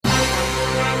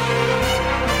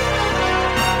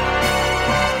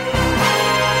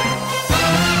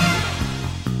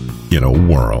In a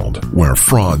world where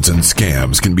frauds and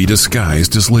scams can be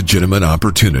disguised as legitimate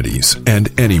opportunities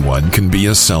and anyone can be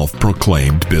a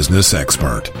self-proclaimed business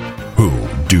expert, who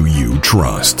do you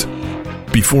trust?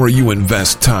 Before you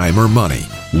invest time or money,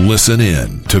 listen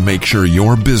in to make sure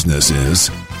your business is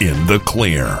in the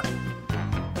clear.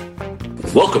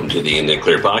 Welcome to the In the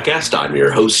Clear podcast. I'm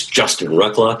your host, Justin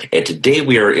Ruckla, and today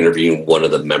we are interviewing one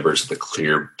of the members of the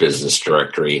Clear Business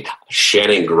Directory,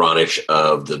 Shannon Gronich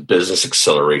of the Business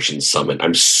Acceleration Summit.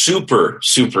 I'm super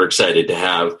excited to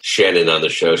have Shannon on the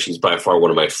show. She's by far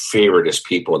one of my favoriteest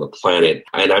people on the planet,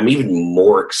 and I'm even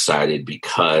more excited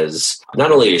because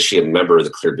not only is she a member of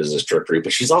the Clear Business Directory,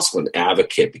 but she's also an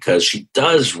advocate because she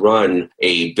does run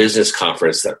a business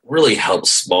conference that really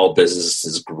helps small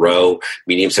businesses grow,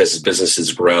 medium-sized businesses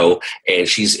grow, and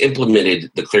she's implemented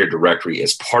the Clear Directory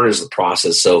as part of the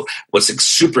process. So what's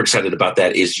super excited about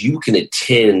that is you can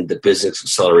attend the Business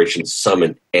Acceleration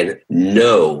Summit and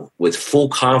know with full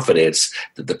confidence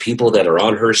that the people that are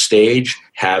on her stage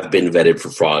have been vetted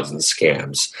for frauds and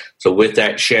scams. So with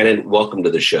that, Shannon, welcome to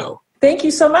the show. Thank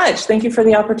you so much. Thank you for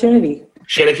the opportunity.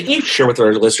 Shannon, can you share with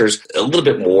our listeners a little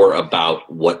bit more about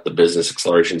what the Business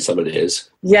Acceleration Summit is?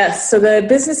 Yes. So the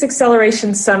Business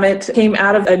Acceleration Summit came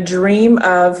out of a dream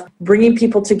of bringing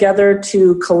people together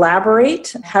to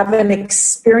collaborate, have an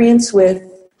experience with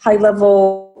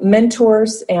high-level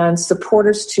mentors and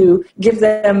supporters to give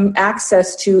them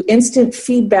access to instant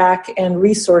feedback and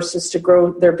resources to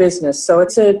grow their business. So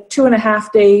it's a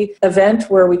 2.5-day event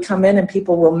where we come in and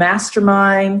people will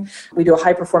mastermind. We do a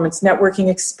high-performance networking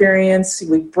experience.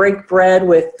 We break bread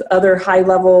with other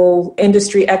high-level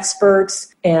industry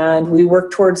experts, and we work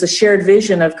towards a shared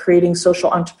vision of creating social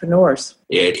entrepreneurs.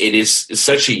 It is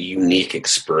such a unique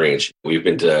experience. We've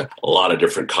been to a lot of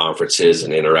different conferences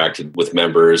and interacted with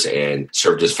members and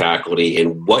served as faculty.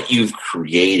 And what you've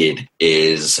created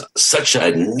is such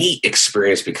a neat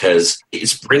experience because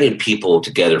it's bringing people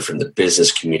together from the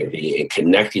business community and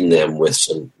connecting them with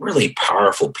some really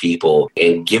powerful people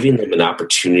and giving them an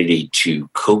opportunity to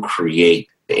co-create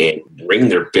and bring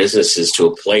their businesses to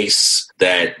a place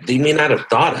that they may not have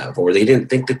thought of or they didn't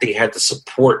think that they had the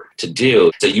support to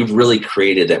do. So you've really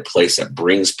created that place that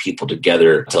brings people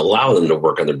together to allow them to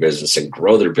work on their business and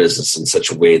grow their business in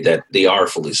such a way that they are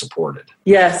fully supported.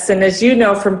 Yes, and as you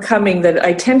know from coming, that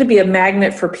I tend to be a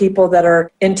magnet for people that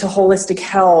are into holistic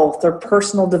health or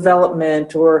personal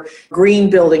development or green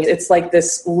building. It's like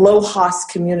this low-cost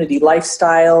community,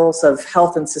 lifestyles of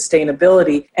health and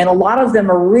sustainability. And a lot of them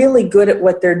are really good at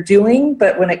what they're doing,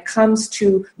 but when it comes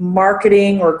to marketing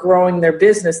or growing their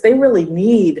business, they really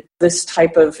need this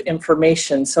type of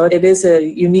information. So it is a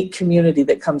unique community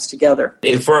that comes together.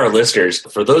 And for our listeners,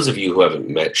 for those of you who haven't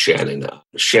met Shannon,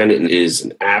 Shannon is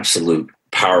an absolute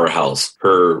powerhouse.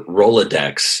 Her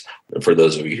Rolodex, for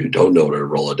those of you who don't know what a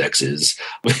Rolodex is,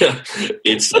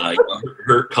 it's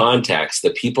her contacts,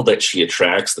 the people that she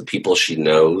attracts, the people she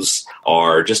knows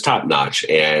are just top notch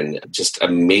and just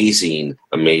amazing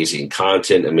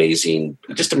content, amazing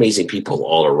people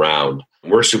all around.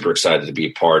 We're super excited to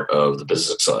be part of the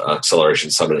Business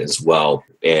Acceleration Summit as well,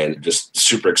 and just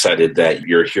super excited that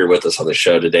you're here with us on the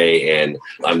show today. And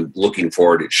I'm looking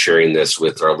forward to sharing this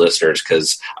with our listeners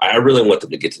because I really want them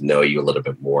to get to know you a little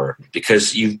bit more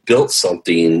because you've built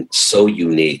something so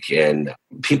unique and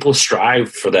people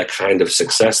strive for that kind of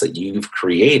success that you've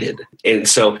created. And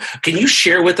so can you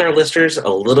share with our listeners a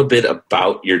little bit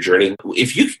about your journey?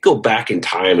 If you could go back in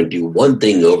time and do one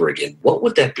thing over again, what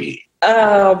would that be?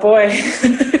 Oh, boy.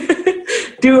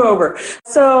 Do-over.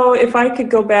 So if I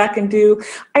could go back and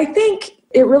I think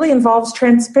it really involves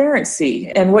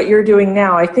transparency and what you're doing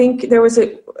now. I think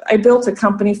I built a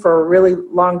company for a really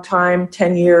long time,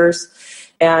 10 years.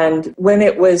 And when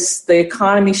the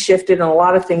economy shifted and a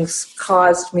lot of things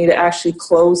caused me to actually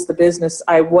close the business,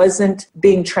 I wasn't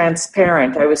being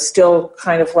transparent. I was still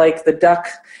kind of like the duck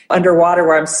underwater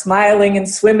where I'm smiling and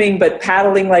swimming, but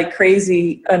paddling like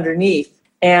crazy underneath.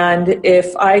 And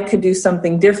if I could do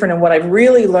something different, and what I've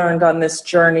really learned on this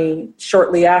journey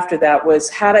shortly after that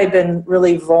was, had I been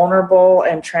really vulnerable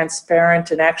and transparent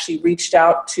and actually reached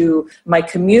out to my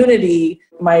community,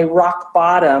 my rock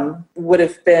bottom would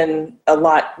have been a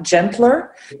lot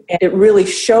gentler. And it really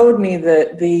showed me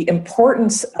the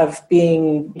importance of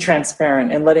being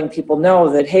transparent and letting people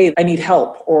know that, hey, I need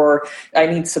help or I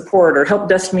need support or help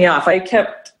dust me off. I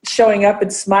kept showing up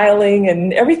and smiling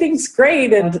and everything's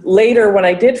great. And later when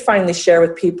I did finally share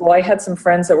with people, I had some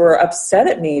friends that were upset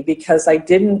at me because I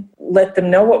didn't let them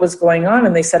know what was going on.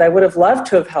 And they said, I would have loved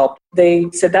to have helped. They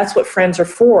said, that's what friends are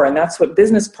for, and that's what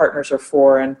business partners are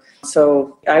for. And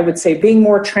so I would say being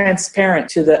more transparent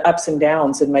to the ups and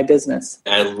downs in my business.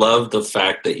 I love the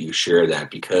fact that you share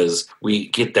that, because we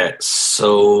get that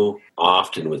so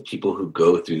often with people who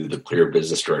go through the Clear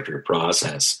Business Directory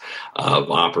process of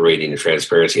operating in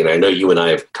transparency. And I know you and I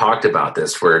have talked about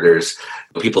this, where there's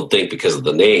people think because of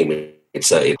the name,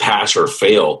 it's a pass or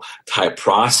fail type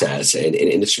process, and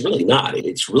it's really not.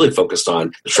 It's really focused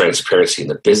on the transparency and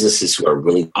the businesses who are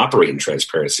really operating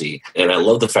transparency. And I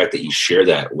love the fact that you share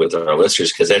that with our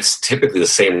listeners, because that's typically the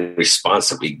same response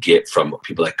that we get from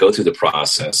people that go through the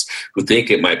process who think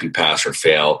it might be pass or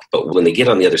fail. But when they get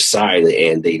on the other side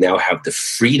and they now have the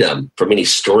freedom from any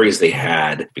stories they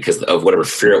had because of whatever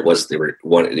fear it was they were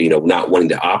not wanting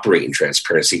to operate in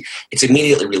transparency, it's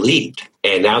immediately relieved.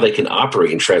 And now they can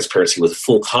operate in transparency with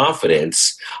full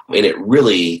confidence, and it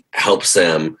really helps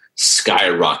them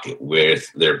skyrocket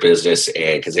with their business,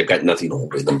 and because they've got nothing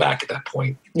holding them back at that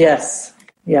point. Yes.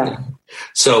 Yeah.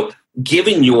 So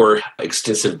given your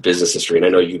extensive business history, and I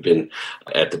know you've been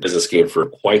at the business game for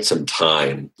quite some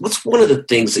time, what's one of the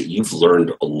things that you've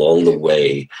learned along the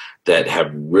way that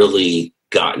have really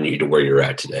gotten you to where you're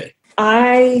at today?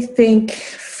 I think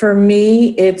for me,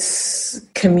 it's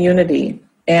community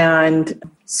and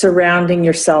surrounding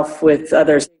yourself with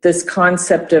others. This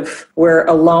concept of we're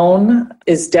alone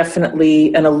is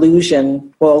definitely an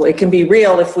illusion. Well, it can be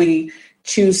real if we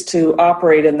choose to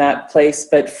operate in that place.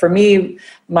 But for me,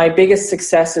 my biggest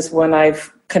success is when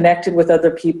I've connected with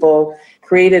other people,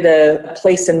 created a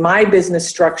place in my business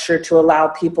structure to allow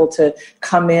people to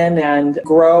come in and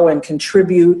grow and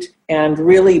contribute, and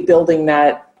really building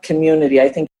that community. I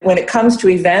think when it comes to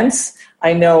events,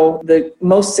 I know the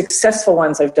most successful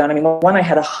ones I've done, one I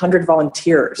had 100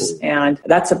 volunteers, and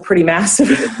that's a pretty massive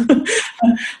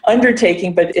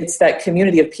undertaking, but it's that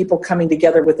community of people coming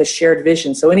together with a shared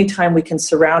vision. So anytime we can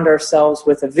surround ourselves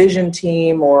with a vision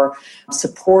team or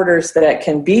supporters that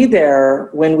can be there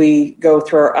when we go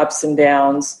through our ups and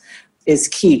downs is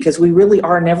key, because we really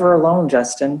are never alone,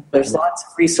 Justin. There's lots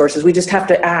of resources. We just have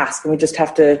to ask, and we just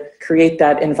have to create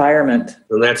that environment.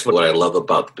 And that's what I love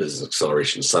about the Business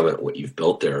Acceleration Summit. What you've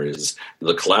built there is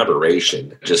the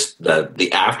collaboration, just the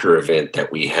after event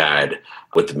that we had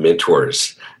with the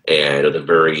mentors, and a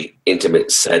very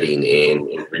intimate setting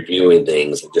and reviewing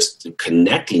things and just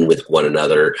connecting with one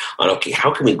another on, okay,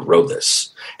 how can we grow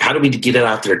this? How do we get it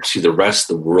out there to the rest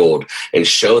of the world and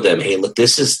show them, hey, look,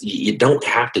 you don't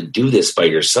have to do this by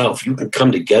yourself. You can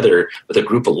come together with a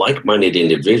group of like-minded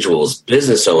individuals,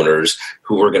 business owners,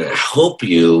 who are going to help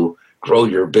you grow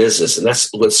your business. And that's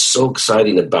what's so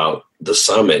exciting about the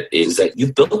summit, is that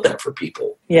you've built that for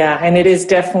people. Yeah, and it is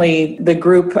definitely the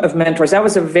group of mentors. That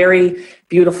was a very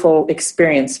beautiful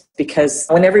experience, because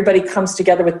when everybody comes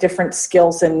together with different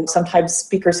skills, and sometimes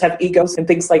speakers have egos and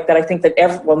things like that, I think that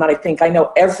I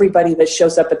know everybody that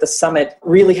shows up at the summit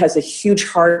really has a huge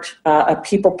heart, a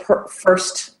people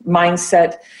first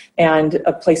mindset, and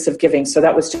a place of giving. So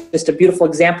that was just a beautiful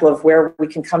example of where we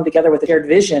can come together with a shared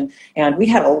vision. And we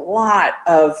had a lot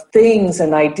of things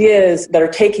and ideas that are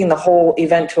taking the whole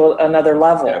event to another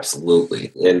level.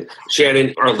 Absolutely. And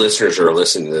Shannon, our listeners are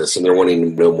listening to this and they're wanting to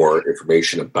know more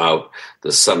information about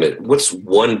the summit. What's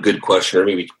one good question, or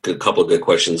maybe a couple of good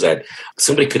questions, that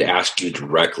somebody could ask you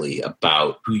directly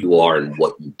about who you are and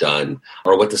what you've done,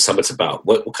 or what the summit's about?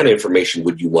 What kind of information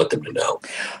would you want them to know?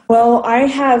 Well, I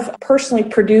have personally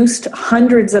produced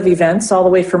hundreds of events, all the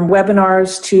way from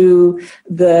webinars to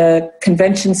the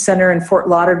convention center in Fort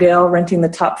Lauderdale, renting the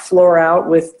top floor out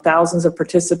with thousands of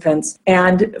participants.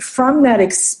 And from that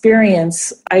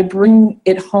experience, I bring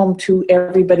it home to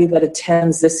everybody that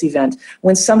attends this event.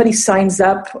 When somebody signs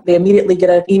up, they immediately get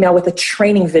an email with a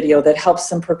training video that helps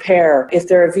them prepare. If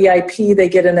they're a VIP, they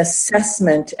get an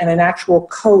assessment and an actual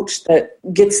coach that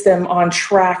gets them on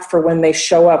track for when they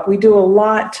show up. We do a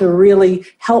lot to really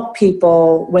help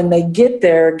people when they get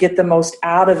there, get the most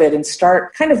out of it, and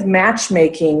start kind of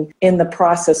matchmaking in the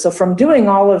process. So from doing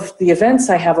all of the events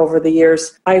I have over the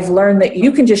years, I've learned that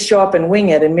you can just show up and wing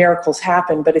it and miracles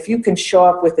happen. But if you can show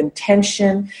up with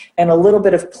intention and a little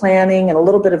bit of planning and a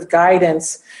little bit of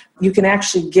guidance, you can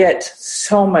actually get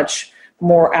so much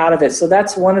more out of it. So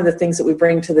that's one of the things that we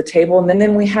bring to the table. And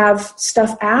then we have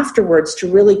stuff afterwards to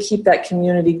really keep that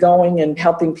community going and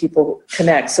helping people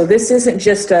connect. So this isn't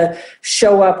just a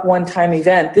show up one-time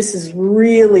event. This is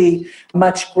really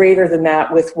much greater than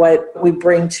that, with what we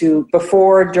bring to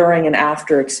before, during, and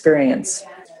after experience.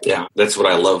 Yeah, that's what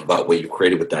I love about what you've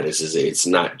created with that is it's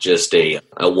not just a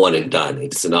one and done.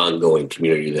 It's an ongoing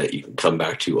community that you can come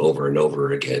back to over and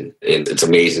over again. And it's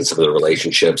amazing some of the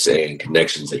relationships and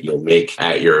connections that you'll make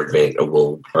at your event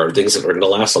are things that are going to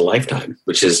last a lifetime,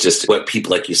 which is just what people,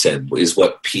 like you said, is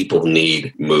what people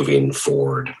need moving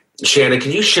forward. Shannon,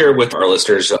 can you share with our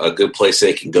listeners a good place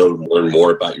they can go to learn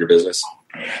more about your business?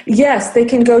 Yes, they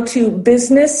can go to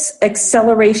Business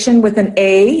Acceleration with an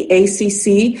A,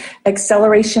 ACC,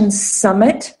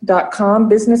 accelerationsummit.com,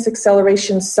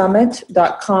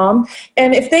 businessaccelerationsummit.com.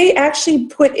 And if they actually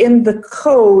put in the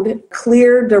code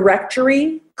Clear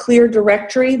Directory,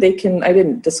 they can, I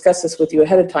didn't discuss this with you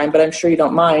ahead of time, but I'm sure you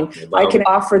don't mind. I can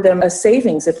offer them a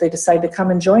savings if they decide to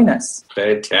come and join us.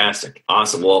 Fantastic.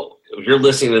 Awesome. Well, if you're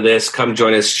listening to this, come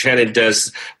join us. Shannon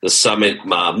does the summit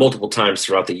multiple times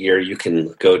throughout the year. You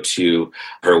can go to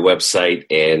her website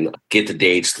and get the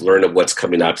dates, learn of what's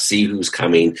coming up, see who's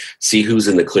coming, see who's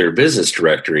in the Clear Business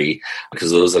Directory,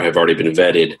 because those that have already been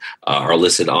vetted are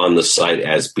listed on the site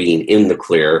as being in the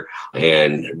Clear.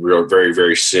 And very,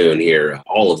 very soon here,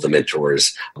 all of the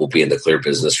mentors will be in the Clear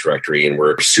Business Directory. And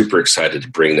we're super excited to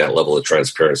bring that level of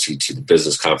transparency to the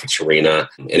business conference arena.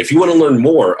 And if you want to learn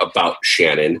more about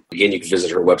Shannon, again, you can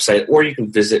visit her website or you can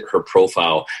visit her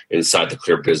profile inside the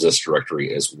Clear Business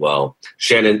Directory as well.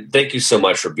 Shannon, thank you so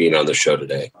much for being on the show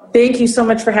today. Thank you so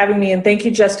much for having me. And thank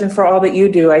you, Justin, for all that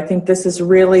you do. I think this is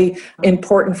really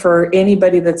important for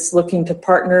anybody that's looking to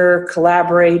partner,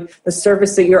 collaborate. The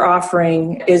service that you're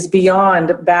offering is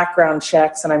beyond background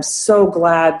checks. And I'm so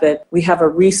glad that we have a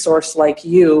resource like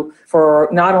you for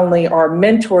not only our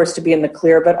mentors to be in the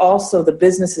Clear, but also the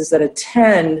businesses that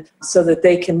attend so that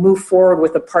they can move forward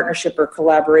with a partnership or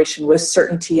collaboration with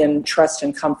certainty and trust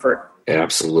and comfort.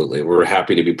 Absolutely. We're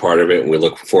happy to be part of it, and we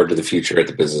look forward to the future at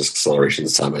the Business Acceleration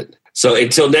Summit. So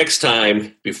until next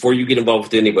time, before you get involved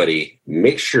with anybody,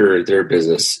 make sure their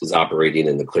business is operating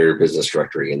in the Clear Business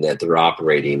Directory and that they're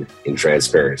operating in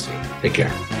transparency. Take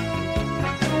care.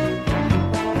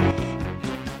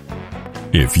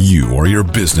 If you or your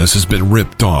business has been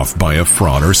ripped off by a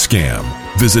fraud or scam,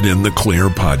 visit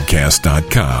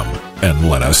intheclearpodcast.com and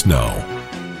let us know.